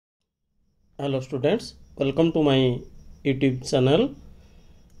Hello students, welcome to my YouTube channel.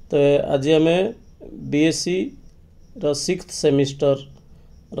 तो आज आम बीएससी रो 6th सेमिस्टर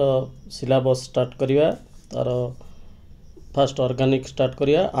रो syllabus start करिया। तार फास्ट ऑर्गेनिक स्टार्ट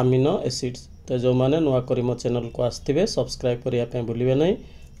करिया अमीनो एसिड्स। तो जो माने नुआ करी मो चैनल को आसथिबे सब्सक्राइब करिया पे भूलिबे नहीं,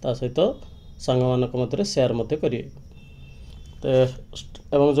 ता सहित सांग मानक मते शेयर मते करिए। तो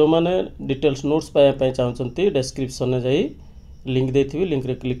एवं जो माने डिटेल्स नोट्स पाया पे चाहछंती डिस्क्रिप्शन में जाई लिंक देथिबी, लिंक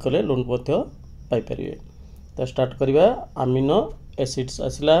रे क्लिक कले लोन मते पाई परिबे। तो स्टार्ट करिया। Amino acids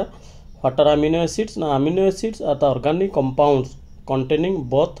आसिला। What are amino acids? ना amino acids are the organic compounds containing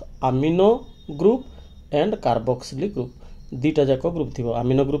both amino group and carboxylic group. दीटा जाक ग्रुप थिबो,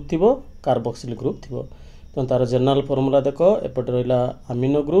 अमीनो ग्रुप थिबो, कार्बोक्सिलिक ग्रुप थिबो। तो तार जनरल फॉर्मूला देखो, एपटे रहिला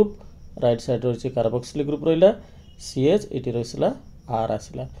अमीनो ग्रुप, राइट साइड रहिछि कार्बोक्सिलिक ग्रुप रहिला CH, एटी रहिसला R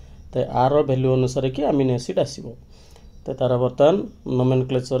आसिला। तो R रो वैल्यू अनुसार कि अमीनो एसिड आसीबो। तो तार बर्तन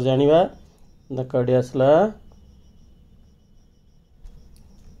नोमेनक्लेचर जानिबा। देख एडी आसला,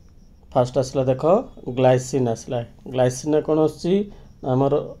 फास्ट आसला देख ग्लाइसिन आसला। ग्लाइसिन कौन आछि?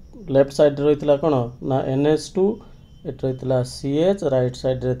 आमर लेफ्ट साइड रहितला कोन ना NH2, eight रहितला CH, right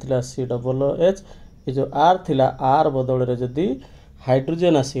side रहितला COOH। ये जो R थिला, R बदल रे जदी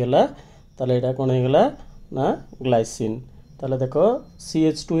हाइड्रोजन आसीगला ताले एटा कोन हेगला ना ग्लाइसिन। ताले देखो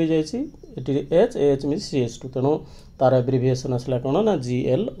CH2 हो जायछि, eighty H, AH mean CH2, तेनो तार एब्रिविएशन आसला कोन ना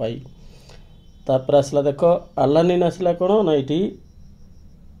GLY। तापर आसला देखो अलानिन आसला कोन ना इटी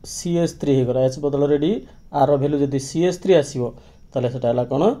CH3 हो गला। H बदल रेडी R वैल्यू जदी CH3 आसीबो ताले सेटा हला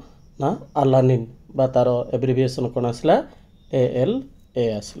कोन ना अलानिन, बा तार एब्रिविएशन कोन आसला ALA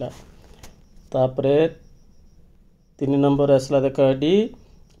आसला। तापरे 3 नंबर आसला देखो एडी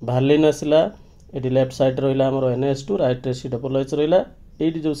भालिन आसला। एडी लेफ्ट साइड रहिला हमर NH2, राइट रे COOH रहिला।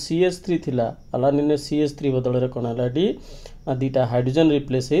 एडी जो CH3 थिला, अलानिन CH3 बदल रे कोन हला एडी दीटा हाइड्रोजन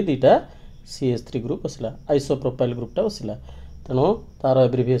रिप्लेस हे दीटा CH3 ग्रुप आसला, आइसोप्रोपाइल ग्रुपटा आसला। तेणु तार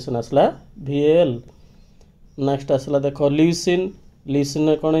एब्रिविएशन आसला VAL। नेक्स्ट आसला देखो ल्यूसिन। ल्यूसिन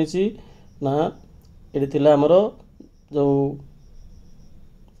ने कोन हिची ना एडी थिला हमरो जो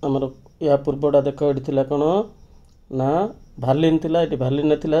हमरो या पूर्वडा देखो एडी थिला कोन ना भालिन थिला। एडी भालिन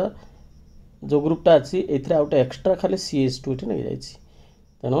ने थिला जो ग्रुपटा अछि एथरा आउट एक्स्ट्रा खाली CH2 एठी नै जायछि।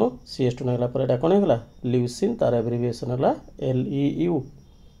 तेणु CH2 नेला पर एटा कोन हेगला ल्यूसिन। तार एब्रिविएशन हला LEU।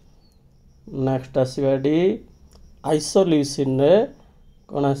 नेक्स्ट आसीबाडी आइसोल्यूसिन रे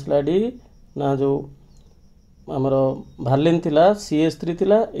कोन आसलाडी ना जो हमरो भालिन थिला CH3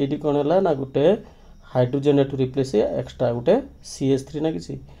 थिला, एडी कोन हला ना गुटे हाइड्रोजन एटु रिप्लेस एक्स्ट्रा गुटे CH3 ना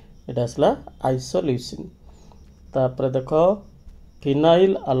किछि, एटा आसला आइसोल्यूसिन। तापर देखो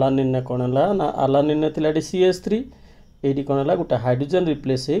फिनाइल अलानिन ने कोन हला ना अलानिन ने थिला डी CH3, एडी कोन हला गुटे हाइड्रोजन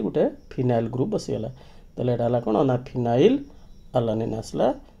रिप्लेस हे गुटे फिनाइल ग्रुप बसी गला। तले एटा हला कोन ना फिनाइल अलानिन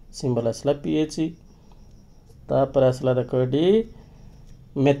आसला, सिंबल आसला PHE। तापर आसला देखो एडी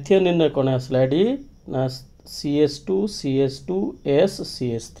मेथियोनिन ने कोन आसला एडी ना CH2 CH2 S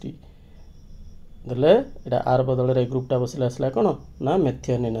CH3 दले एटा R बदल रे ग्रुपटा बसला आसला कोन ना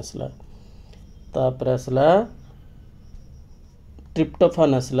मेथियोनिन आसला। तापर आसला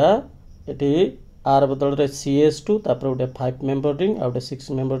ट्रिप्टोफान आसला। एटी R बदल रे CH2, तापर उटे 5 मेंबर रिंग आ उटे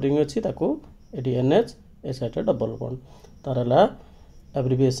 6 मेंबर रिंग अछि, ताको एटी NH, ए side double bond, तारला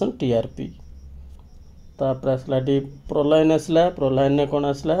abbreviation TRP। तापर आसला डी प्रोलाइन आसला। प्रोलाइन ने कोन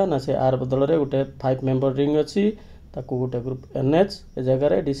आसला ना से R बदल रे उटे 5 मेंबर रिंग अछि, ताको गुटे ग्रुप NH, ए जगह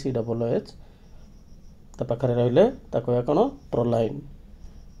रे COOH ता पाखरे रहले ताको या कोन प्रोलाइन।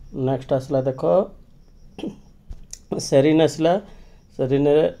 नेक्स्ट आसला देखो सेरिन आसला। सेरिन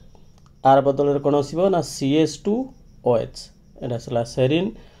रे R बदल रे कोन आसीबो ना CH2OH, एटा आसला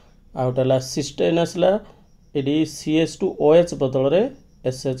सेरिन। आउटला सिस्टेन आसला। एडी CH2OH बदल रे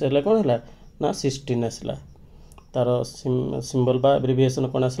SH ले कोन हला ना सिस्टीन आसला। तार सिंबल बा एब्रिविएशन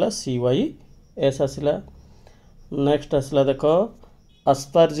कोन आसला CYS आसला। नेक्स्ट आसला देखो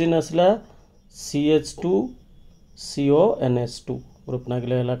अस्पार्जिन आसला। CH2CONH2 ग्रुप ना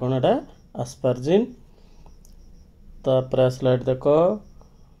गले हला कोन एटा अस्पार्जिन। तापर आसला देखो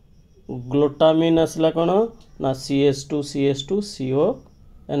ग्लूटामिन आसला कोन ना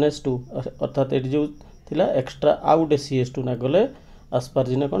CH2CH2CONH2, अर्थात एडी जो थिला एक्स्ट्रा आउट CH2 ना गले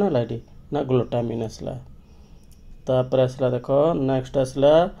अस्पार्जिन कोन हला एडी ना ग्लूटामिन आसला। तापर आसला देखो नेक्स्ट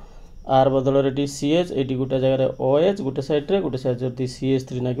आसला R बदल रे डी CH, एडी गुटे जगह रे OH गुटे साइड रे, गुटे साइड जदी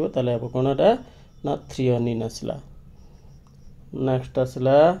CH3 नागिबो ताले अब कोन एटा ना थ्रियोनिन आसला। नेक्स्ट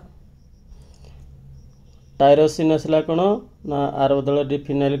आसला टायरोसिन आसला कोन ना R बदल रे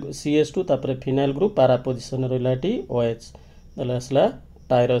फिनाइल CH2, तापर फिनाइल ग्रुप पारा पोजीशन रे लाटी OH, ताले आसला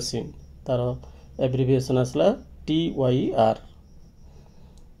टायरोसिन। तार एब्रिविएशन आसला TYR।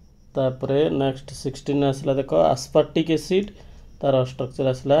 तापर नेक्स्ट 16 आसला देख आस्पार्टिक एसिड तार स्ट्रक्चर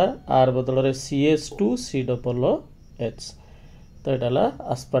आसला आर बदल रे CH2COOH तो यहाँ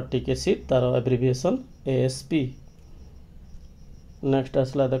आस्पार्टिक एसिड तार एब्रिविएशन ASP। नेक्स्ट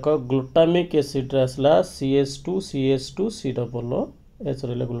आसला देख ग्लूटामिक एसिड आसला CH2CH2COOH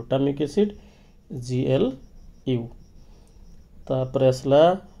रहा ग्लूटामिक एसिड GLU। तापर आसला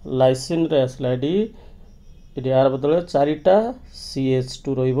लाइसिन रे आसला यार बदल चारिटा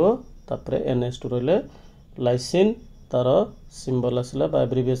CH2 रही NH2 रही लाइसिन तार सिंबल आसला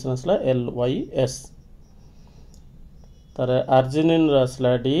एब्रिविएशन आसला LYS। तार आर्जिनिन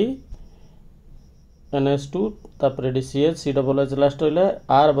आसला NH2 तापर CH COOH लास्ट रहा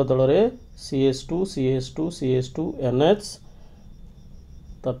आर बदल रे CH2CH2CH2NH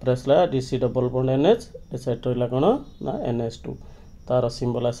तापर आसला DC डबल बॉन्ड NH ए साइड रहा कौन ना NH2 तार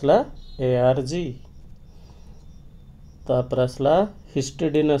सिंबल आसला ARG। तापर आसला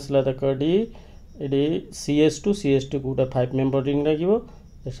हिस्टिडीन आसला देख ये CH2 गोटे 5 मेंबर रिंग लगे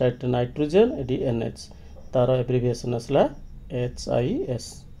ए साइड नाइट्रोजन ये NH तार एब्रिविएशन आसला HIS।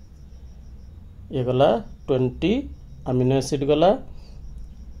 ये गला 20 अमीनो एसिड गला।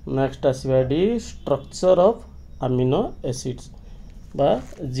 Next आसवा structure of amino acids बा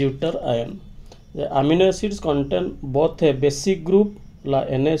zwitter ion. Amino acids contain both A basic group La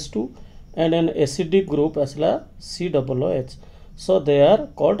NH2 and an acidic group asla COOH, so they are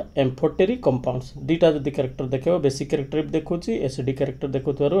called amphoteric compounds। दीटा जदि character देखो basic character भी देखुची acidic character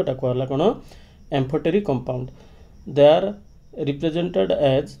देखुथारो एटा कहला कोन amphoteric compound। they are represented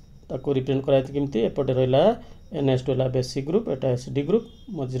as ताको represent करायत किमती एपटे रहला NH2 ला basic group एटा acidic group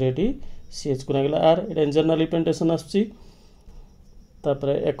मजरेडी CH को लागला R एटा general representation आछी। तापर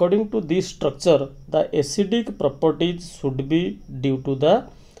according to this structure the acidic properties should be due to the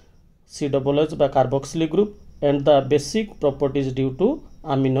COOH by carboxylic group and the basic properties due to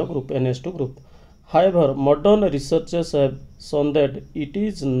amino group NH2 group. However, modern researchers have shown that it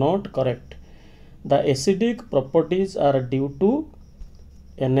is not correct. The acidic properties are due to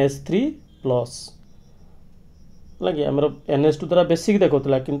NH3 plus लगे आमर NH2 द्वारा basic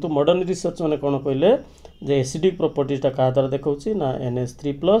देखौतला किंतु modern research माने कोन कहले जे acidic properties ता का द्वारा देखौची ना NH3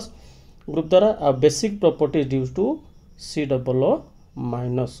 प्लस ग्रुप द्वारा आ basic properties due to COO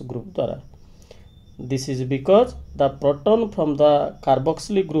minus group द्वारा। This is because the proton from the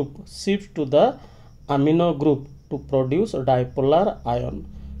carboxylic group shifts to the amino group to produce dipolar ion.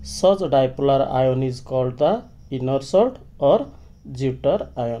 Such dipolar ion is called the inner salt or zwitter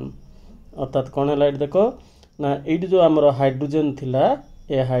ion. अर्थात कौन है light देखो ना ये जो आमर hydrogen थिला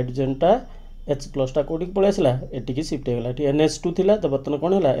ए hydrogen टा H प्लस टा कोडी पळे आसला एटी की शिफ्ट हेगला एटी NH2 थिला तो बर्तन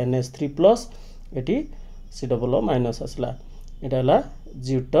कौन है NH3 plus eighty COO minus आसला एटा हला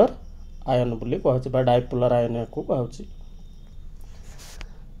ज्यूटर आयन बोली कहछि बा डाइपोलर आयन को कहछि।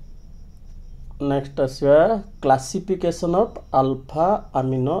 Next आसवा classification of alpha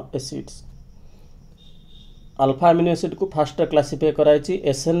amino acids. Alpha amino acid को फर्स्ट क्लासिफाई कराई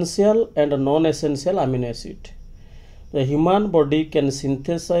essential and non essential amino acid. The human body can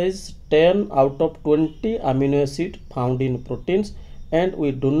synthesize 10 out of 20 amino acid found in proteins and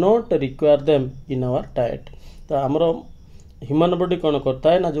we do not require them in our diet। तो हमरो human body कौन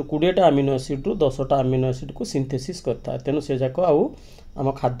करता है ना जो 20टा amino acid रु 10टा amino acid को synthesis करता है तेणु से जाक आउ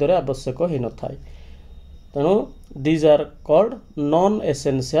आम खाद्य आवश्यक हो न थाए तेणु these are called non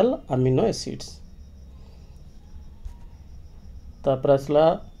essential amino acids. तापर आसला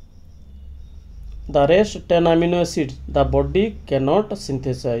the rest 10 amino acids the body cannot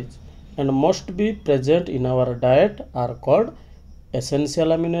synthesize and must be present in our diet are called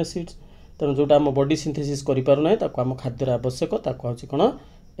essential amino acids। तेणु जोटा आम बॉडी सिंथेसिस करि पारु नै ताको आम खाद्य आवश्यक ताको होछि कोन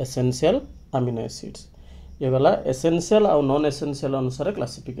एसेंशियल अमीनो एसिड्स। ये गला एसेंशियल और नॉन एसेंशियल अनुसार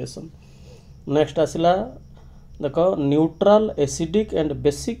क्लासिफिकेशन। नेक्स्ट आसिला देखो neutral acidic and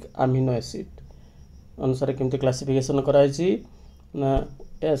basic amino acid अनुसार केमती क्लासिफिकेशन कराई ना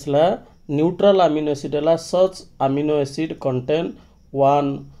आसला न्यूट्रल अमीनो एसिड है सच amino acid contain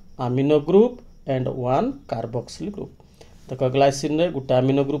one amino group and one carboxyl group. देखो ग्लाइसिन रे गोटे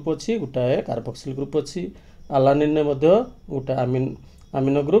अमीनो ग्रुप अच्छी गोटे कार्बोक्सिल ग्रुप अच्छी आलानिन रे मध्य गोटे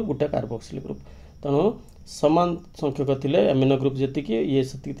अमीनो ग्रुप गोटे कार्बोक्सिल ग्रुप तेणु समान संख्यक थिले अमीनो ग्रुप जति कि ये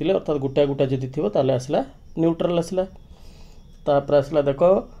सति थिले अर्थात गोटा गोटा जति थिबो ताले आसला न्यूट्रल आसला। तापर आसला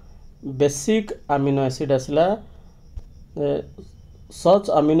देखो बेसिक अमीनो एसिड आसला such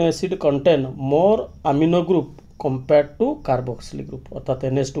amino acid contain more amino group compared to carboxylic group अर्थात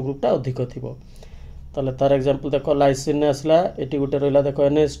NH2 ग्रुप टा अधिक थिबो। ताले तार एग्जांपल देखो लाइसिन ने आसला एटी गोटे रहला देखो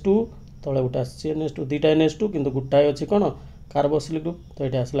NH2 तळे गोटे आछि NH2 दीटा NH2 किंतु गोटाय अछि कोन कार्बोक्सिलिक ग्रुप तो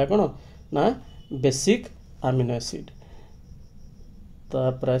एटी आसला कोन ना बेसिक अमीनो एसिड।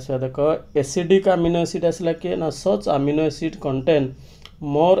 तापर आसला देख एसिडिक अमीनो एसिड आसला किए ना सच amino acid contain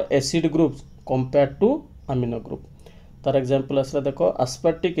more acid groups compare to amino group. तार एग्जांपल आसला देख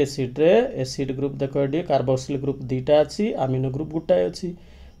एस्पार्टिक एसिड रे एसिड ग्रुप देख ये कार्बोक्सिल ग्रुप दुईटा अच्छी अमीनो ग्रुप गोटाए अच्छी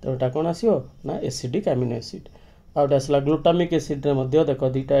तो यहाँ कौन आसो ना एसिडिक अमीनो एसिड। आउट आसला ग्लूटामिक एसिड रे मध्य देख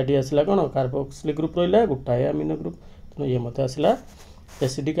दुईटा ये आसला कौन कार्बोक्सिल ग्रुप रहा गोटाए अमीनो ग्रुप तेणु ये मत आसला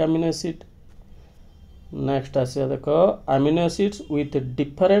एसिडिक अमीनो एसिड। नेक्स्ट आसिया देख amino acids with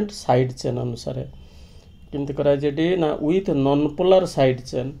different side chain अनुसार केमती कराई ना with non polar side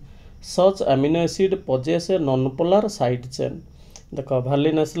chain such amino acid possess a non polar side chain. देख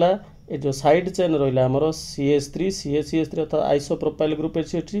भालिन आसला ये जो साइड चेन रहा आमर CH3 CH3 अर्थात आइसोप्रोपाइल ग्रुप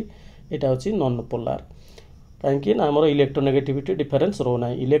अच्छी यहाँ हूँ नॉन पोलर कहीं आमर इलेक्ट्रोनेगेटिविटी डिफरेंस रोना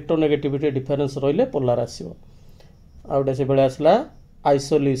इलेक्ट्रोनेगेटिविटी डिफरेंस रही पोलर आसो। आउटे से भाई आसला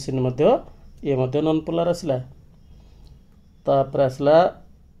आइसोल्यूसिन ये नॉन पोलर आसला। तापर आसला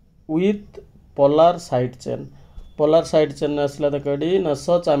विथ पोलर साइड चेन आसला देख ना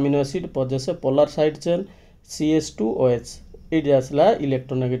सच अमीनो एसिड पजेस ए पोलर साइड चेन CH2OH ये आसला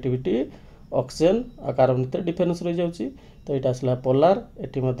इलेक्ट्रोनेगेटिविटी ऑक्सीजन और कार्बन भीतर डिफरेंस रही जाऊँगी तो ये आसला पोलर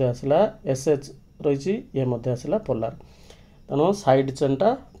ये आसला SH रही ये आसला पोलर तेणु साइड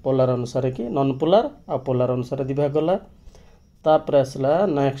चेनटा पोलर अनुसार कि नॉन पोलर आ पोलर अनुसार दिभाग गला। तापर आसला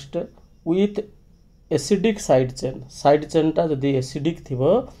नेक्स्ट विथ एसिडिक साइड चेनटा जदि एसिडिक थी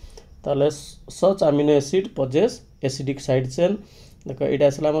ताले सच amino acid possess acidic side chain. देख ये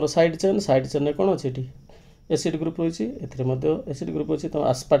आसला आमर साइड चेन रे कौन अच्छी एसिड ग्रुप रही एसिड ग्रुप अच्छी तो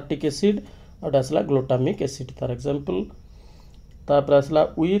एस्पार्टिक एसिड और आसला ग्लूटामिक एसिड तार एग्जांपल। तापर आसला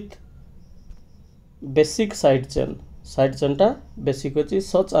विथ बेसिक साइड चेनटा बेसिक अच्छी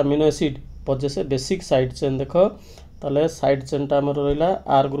सच amino acid possess basic side chain. देख ताले साइड चेनटा आमर रहा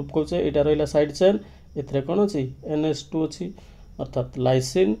आर ग्रुप कौचे यहाँ रहा साइड चेन ये कौन अच्छी NH2 अच्छी अर्थात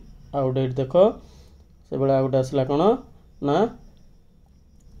लाइसिन आउटे देख से भाई आउटे आसला कौन ना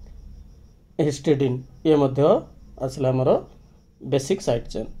हिस्टिडीन ये आसला आमर बेसिक साइड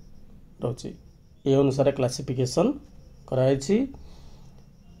चेन रोची ये अनुसार क्लासिफिकेशन कराई।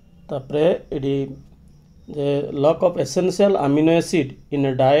 तापरे ये lock of essential amino acid in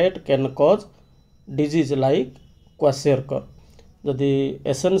A diet can cause disease like क्वाशियरकर जदि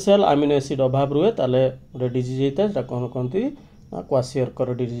एसेंशियल अमीनो एसिड अभाव रुए ताले गोटे डिजीज होता है कौन कहती ना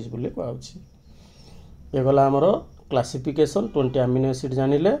क्वाशियरकर डिजीज बोली कहुच्छी। ये गला आमर classification 20 amino acid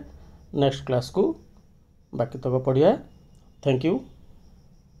जानिले next class को बाकी तक पढ़िया। Thank you.